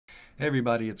Hey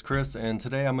everybody, it's Chris, and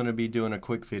today I'm going to be doing a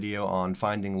quick video on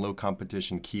finding low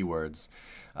competition keywords.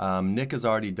 Nick has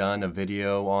already done a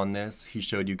video on this. He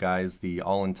showed you guys the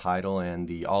all-in title and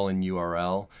the all-in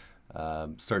URL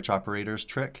search operators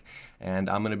trick, and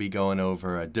I'm going to be going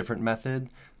over a different method.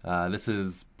 This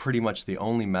is pretty much the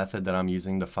only method that I'm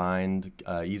using to find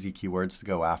easy keywords to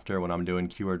go after when I'm doing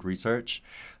keyword research.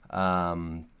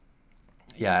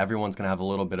 Yeah, everyone's going to have a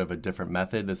little bit of a different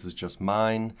method. This is just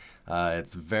mine.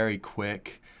 It's very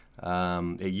quick.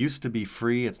 It used to be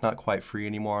free. It's not quite free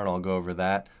anymore, and I'll go over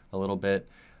that a little bit.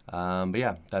 But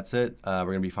yeah, that's it. We're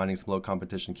going to be finding some low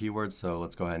competition keywords, so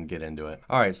let's go ahead and get into it.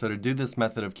 All right, so to do this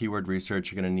method of keyword research,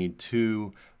 you're going to need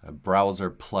two browser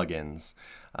plugins.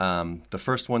 The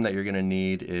first one that you're going to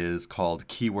need is called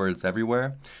Keywords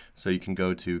Everywhere. So you can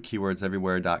go to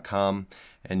keywordseverywhere.com,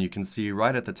 and you can see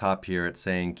right at the top here it's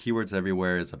saying Keywords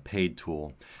Everywhere is a paid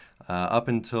tool. Up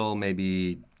until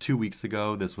maybe 2 weeks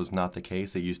ago, this was not the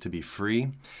case. It used to be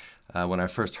free. When I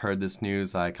first heard this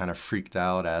news, I kind of freaked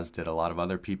out, as did a lot of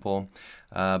other people.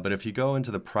 But if you go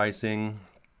into the pricing,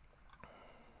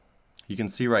 you can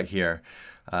see right here,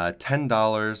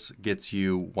 $10 gets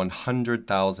you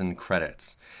 100,000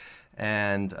 credits.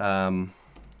 And let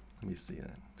me see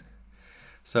that.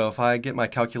 So if I get my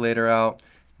calculator out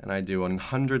and I do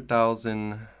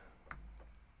 100,000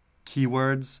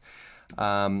 keywords,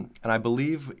 and I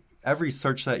believe every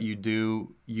search that you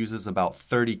do uses about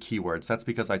 30 keywords. That's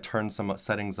because I turned some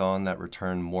settings on that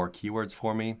return more keywords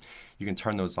for me. You can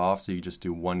turn those off, so you just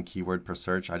do one keyword per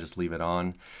search. I just leave it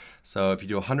on. So if you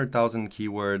do 100,000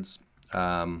 keywords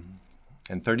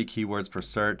and 30 keywords per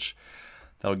search,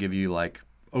 that'll give you like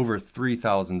over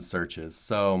 3,000 searches.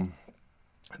 So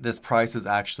this price is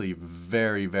actually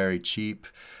very, very cheap.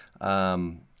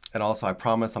 And also, I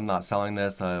promise I'm not selling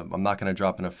this. I'm not going to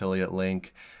drop an affiliate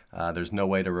link. There's no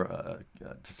way to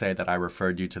say that I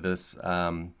referred you to this.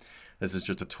 This is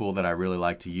just a tool that I really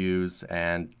like to use,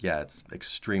 and yeah, it's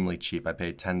extremely cheap. I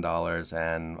paid $10,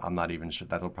 and I'm not even sure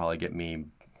that'll probably get me,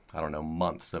 I don't know,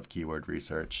 months of keyword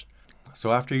research.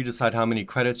 So after you decide how many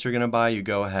credits you're going to buy, you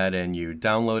go ahead and you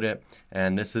download it,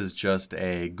 and this is just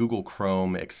a Google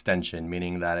Chrome extension,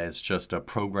 meaning that it's just a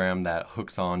program that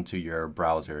hooks onto your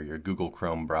browser, your Google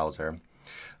Chrome browser.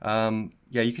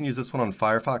 Yeah, you can use this one on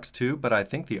Firefox too, but I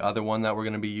think the other one that we're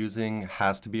going to be using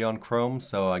has to be on Chrome,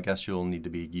 so I guess you'll need to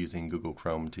be using Google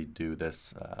Chrome to do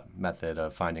this method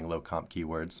of finding low comp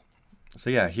keywords. So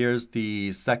yeah, here's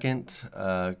the second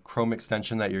Chrome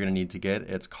extension that you're going to need to get.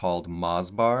 It's called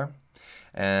Moz Bar,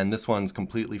 and this one's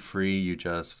completely free. You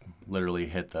just literally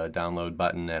hit the download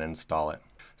button and install it.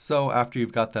 So after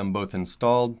you've got them both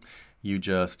installed, you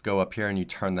just go up here and you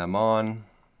turn them on.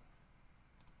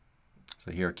 So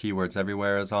here, Keywords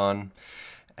Everywhere is on.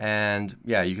 And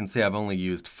yeah, you can see I've only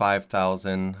used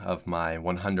 5,000 of my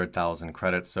 100,000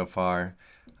 credits so far.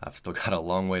 I've still got a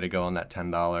long way to go on that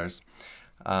 $10.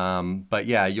 But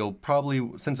yeah, you'll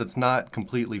probably, since it's not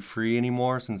completely free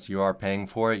anymore, since you are paying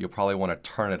for it, you'll probably want to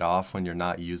turn it off when you're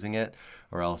not using it,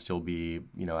 or else you'll be,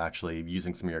 actually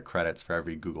using some of your credits for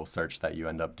every Google search that you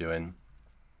end up doing.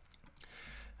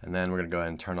 And then we're going to go ahead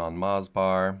and turn on Moz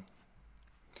Bar.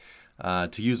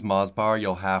 To use Moz Bar,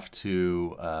 you'll have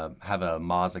to have a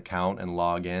Moz account and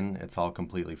log in. It's all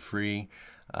completely free.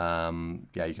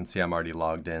 Yeah, you can see I'm already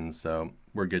logged in, so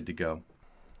we're good to go.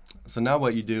 So now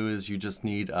what you do is you just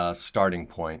need a starting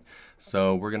point.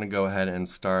 So we're going to go ahead and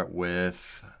start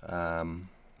with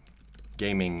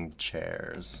gaming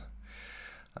chairs.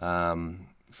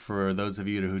 For those of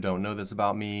you who don't know this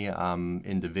about me, I'm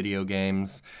into video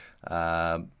games.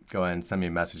 Go ahead and send me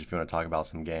a message if you want to talk about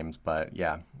some games. But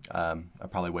yeah, I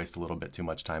probably waste a little bit too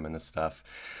much time in this stuff.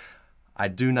 I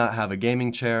do not have a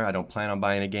gaming chair. I don't plan on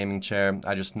buying a gaming chair.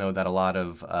 I just know that a lot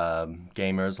of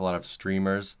gamers, a lot of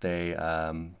streamers, they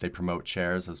promote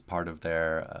chairs as part of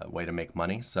their way to make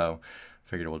money. So I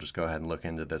figured we'll just go ahead and look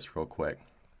into this real quick.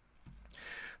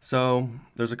 So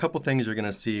there's a couple things you're going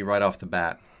to see right off the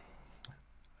bat.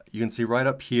 You can see right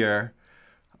up here,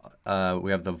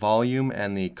 we have the volume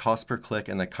and the cost per click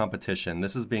and the competition.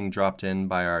 This is being dropped in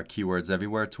by our Keywords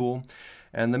Everywhere tool.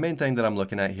 And the main thing that I'm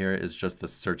looking at here is just the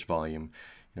search volume.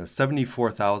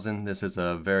 74,000, this is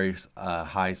a very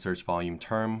high search volume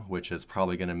term, which is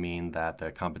probably going to mean that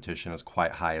the competition is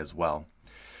quite high as well.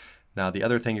 Now, the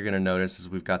other thing you're going to notice is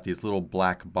we've got these little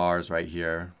black bars right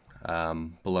here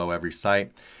below every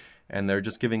site. And they're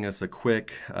just giving us a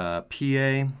quick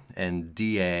PA and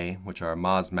DA, which are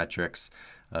Moz metrics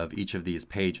of each of these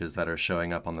pages that are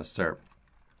showing up on the SERP.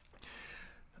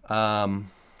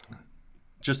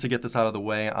 Just to get this out of the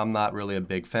way, I'm not really a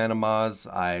big fan of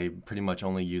Moz. I pretty much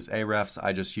only use Ahrefs.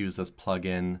 I just use this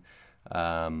plugin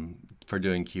for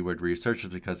doing keyword research is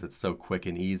because it's so quick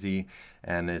and easy,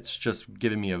 and it's just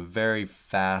giving me a very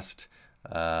fast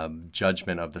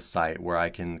judgment of the site where I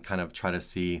can kind of try to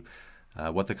see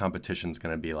what the competition is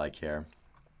going to be like here.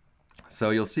 So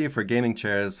you'll see for gaming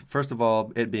chairs, first of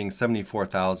all, it being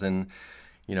 74,000,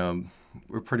 you know,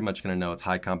 we're pretty much going to know it's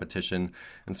high competition.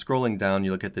 And scrolling down,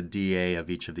 you look at the DA of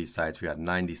each of these sites. We got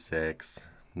 96,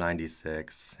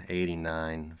 96,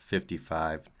 89,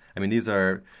 55. I mean, these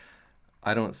are,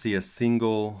 I don't see a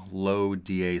single low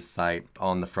DA site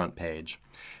on the front page.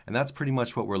 And that's pretty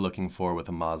much what we're looking for with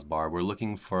a Moz Bar. We're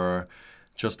looking for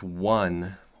just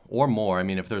one or more. I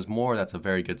mean, if there's more, that's a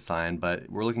very good sign, but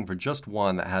we're looking for just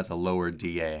one that has a lower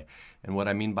DA. And what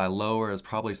I mean by lower is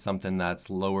probably something that's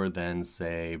lower than,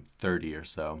 say, 30 or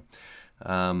so.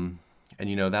 And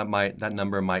you know, that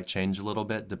number might change a little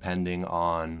bit depending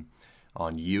on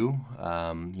you.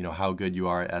 You know, how good you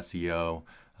are at SEO,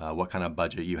 what kind of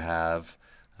budget you have,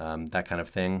 that kind of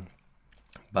thing.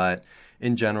 But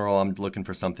in general, I'm looking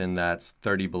for something that's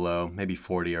 30 below, maybe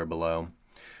 40 or below.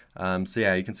 So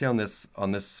yeah, you can see on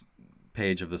this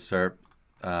page of the SERP,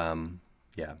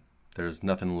 yeah, there's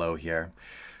nothing low here.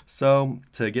 So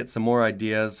to get some more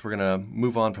ideas, we're going to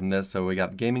move on from this. So we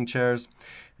got gaming chairs,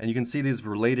 and you can see these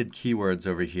related keywords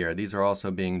over here. These are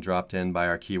also being dropped in by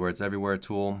our Keywords Everywhere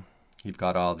tool. You've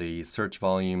got all the search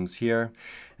volumes here,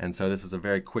 and so this is a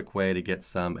very quick way to get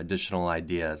some additional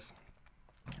ideas.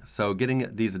 So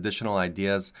getting these additional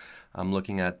ideas, I'm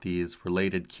looking at these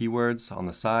related keywords on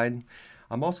the side.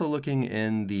 I'm also looking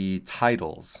in the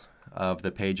titles of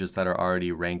the pages that are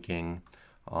already ranking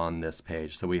on this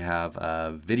page. So we have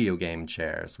video game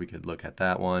chairs. We could look at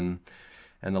that one.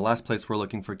 And the last place we're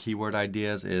looking for keyword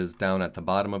ideas is down at the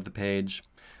bottom of the page.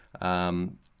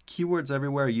 Keywords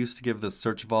Everywhere used to give the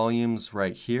search volumes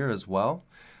right here as well.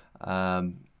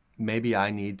 Maybe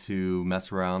I need to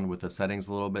mess around with the settings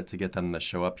a little bit to get them to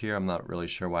show up here. I'm not really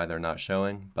sure why they're not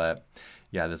showing, but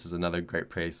yeah, this is another great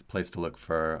place to look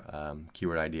for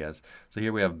keyword ideas. So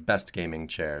here we have best gaming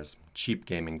chairs, cheap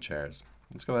gaming chairs.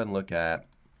 Let's go ahead and look at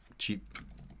cheap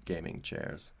gaming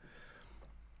chairs.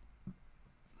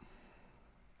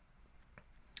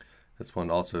 This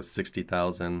one also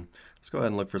 60,000. Let's go ahead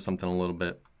and look for something a little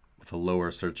bit with a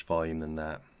lower search volume than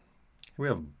that. Here we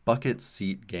have bucket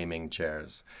seat gaming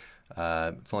chairs.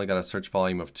 It's only got a search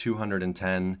volume of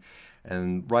 210,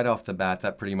 and right off the bat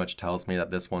that pretty much tells me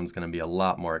that this one's going to be a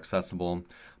lot more accessible,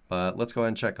 but let's go ahead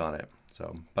and check on it.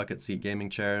 So bucket seat gaming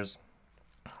chairs.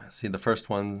 See the first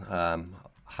one,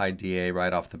 high DA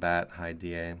right off the bat, high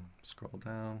DA. Scroll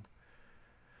down.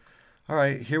 All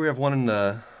right, here we have one in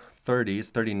the 30s,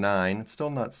 39. It's still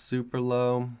not super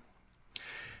low.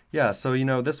 Yeah, so you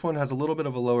know, this one has a little bit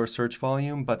of a lower search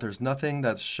volume, but there's nothing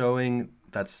that's showing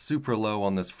that's super low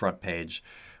on this front page,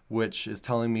 which is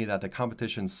telling me that the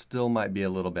competition still might be a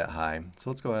little bit high. So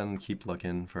let's go ahead and keep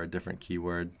looking for a different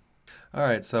keyword. All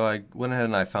right, so I went ahead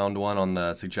and I found one on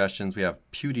the suggestions. We have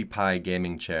PewDiePie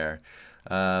gaming chair.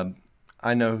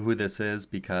 I know who this is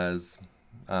because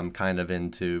I'm kind of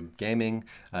into gaming.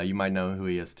 You might know who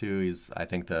he is too. He's, I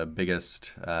think, the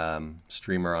biggest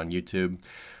streamer on YouTube.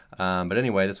 But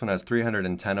anyway, this one has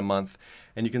 310 a month,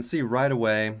 and you can see right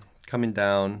away coming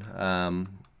down,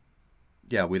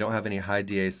 yeah, we don't have any high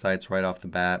DA sites right off the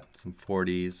bat, some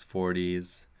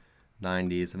 40s,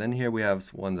 90s, and then here we have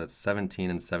one that's 17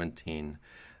 and 17.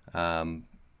 You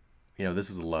know, this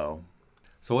is low.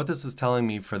 So what this is telling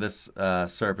me for this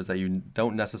SERP is that you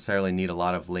don't necessarily need a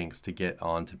lot of links to get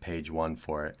onto page one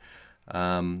for it.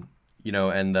 You know,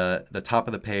 and the top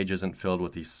of the page isn't filled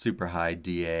with these super high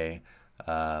DA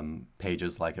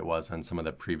pages like it was on some of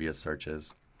the previous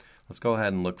searches. Let's go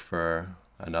ahead and look for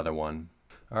another one.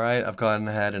 All right, I've gone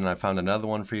ahead and I found another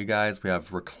one for you guys. We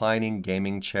have reclining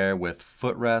gaming chair with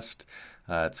footrest.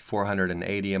 It's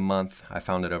 480 a month. I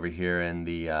found it over here in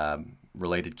the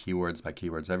related keywords by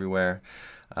Keywords Everywhere.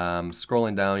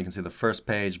 Scrolling down, you can see the first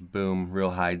page, boom,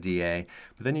 real high DA.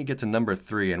 But then you get to number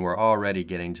 3, and we're already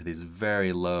getting to these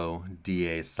very low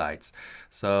DA sites.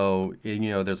 So, you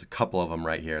know, there's a couple of them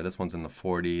right here. This one's in the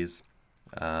 40s.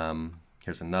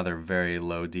 Here's another very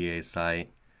low DA site,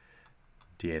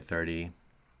 DA 30.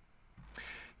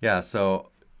 Yeah, so,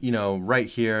 you know, right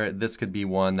here, this could be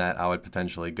one that I would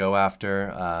potentially go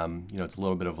after. You know, it's a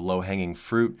little bit of low-hanging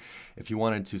fruit. If you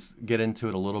wanted to get into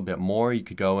it a little bit more, you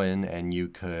could go in and you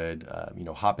could, you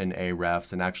know, hop in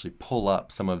Ahrefs and actually pull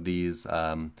up some of these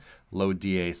low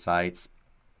DA sites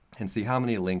and see how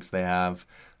many links they have,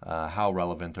 how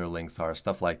relevant their links are,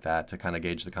 stuff like that to kind of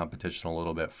gauge the competition a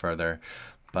little bit further.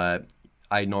 But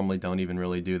I normally don't even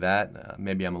really do that.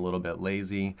 Maybe I'm a little bit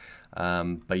lazy.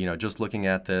 But you know, just looking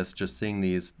at this, just seeing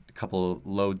these couple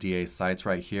low DA sites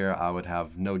right here, I would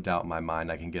have no doubt in my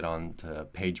mind I can get on to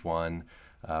page 1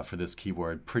 for this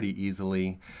keyword pretty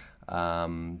easily.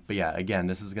 But yeah, again,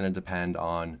 this is going to depend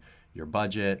on your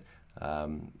budget,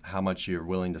 how much you're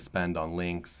willing to spend on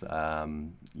links,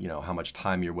 you know, how much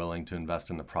time you're willing to invest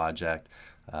in the project,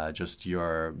 just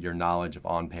your knowledge of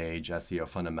on-page SEO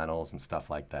fundamentals and stuff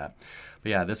like that. But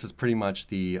yeah, this is pretty much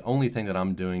the only thing that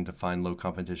I'm doing to find low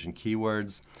competition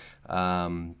keywords.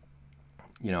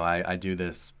 You know, I do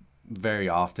this very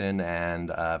often,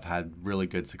 and I've had really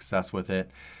good success with it.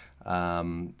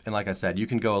 And like I said, you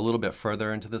can go a little bit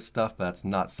further into this stuff, but that's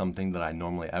not something that I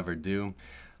normally ever do.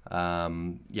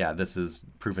 Yeah, this is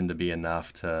proven to be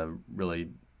enough to really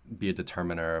be a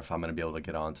determiner if I'm going to be able to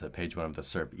get onto page 1 of the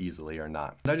SERP easily or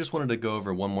not. And I just wanted to go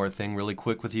over one more thing really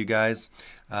quick with you guys.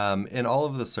 In all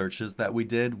of the searches that we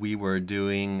did, we were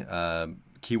doing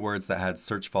keywords that had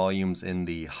search volumes in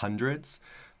the hundreds.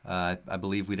 I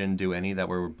believe we didn't do any that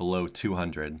were below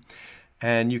 200.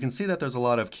 And you can see that there's a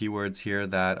lot of keywords here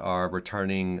that are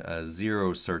returning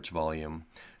 0 search volume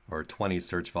or 20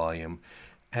 search volume.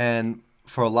 And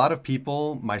for a lot of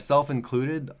people, myself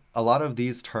included, a lot of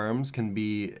these terms can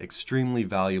be extremely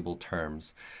valuable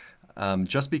terms.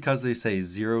 Just because they say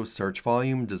 0 search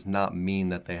volume does not mean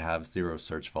that they have 0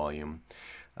 search volume.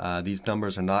 These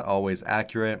numbers are not always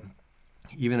accurate.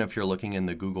 Even if you're looking in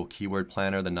the Google Keyword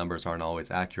Planner, the numbers aren't always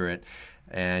accurate.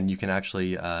 And you can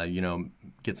actually, you know,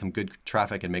 get some good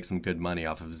traffic and make some good money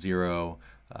off of 0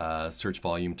 search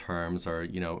volume terms, or,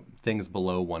 you know, things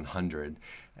below 100.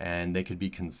 And they could be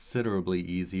considerably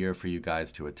easier for you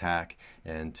guys to attack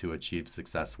and to achieve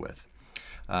success with.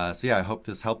 So yeah, I hope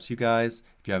this helps you guys.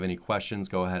 If you have any questions,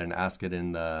 go ahead and ask it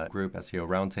in the group SEO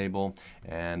Roundtable,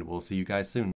 and we'll see you guys soon.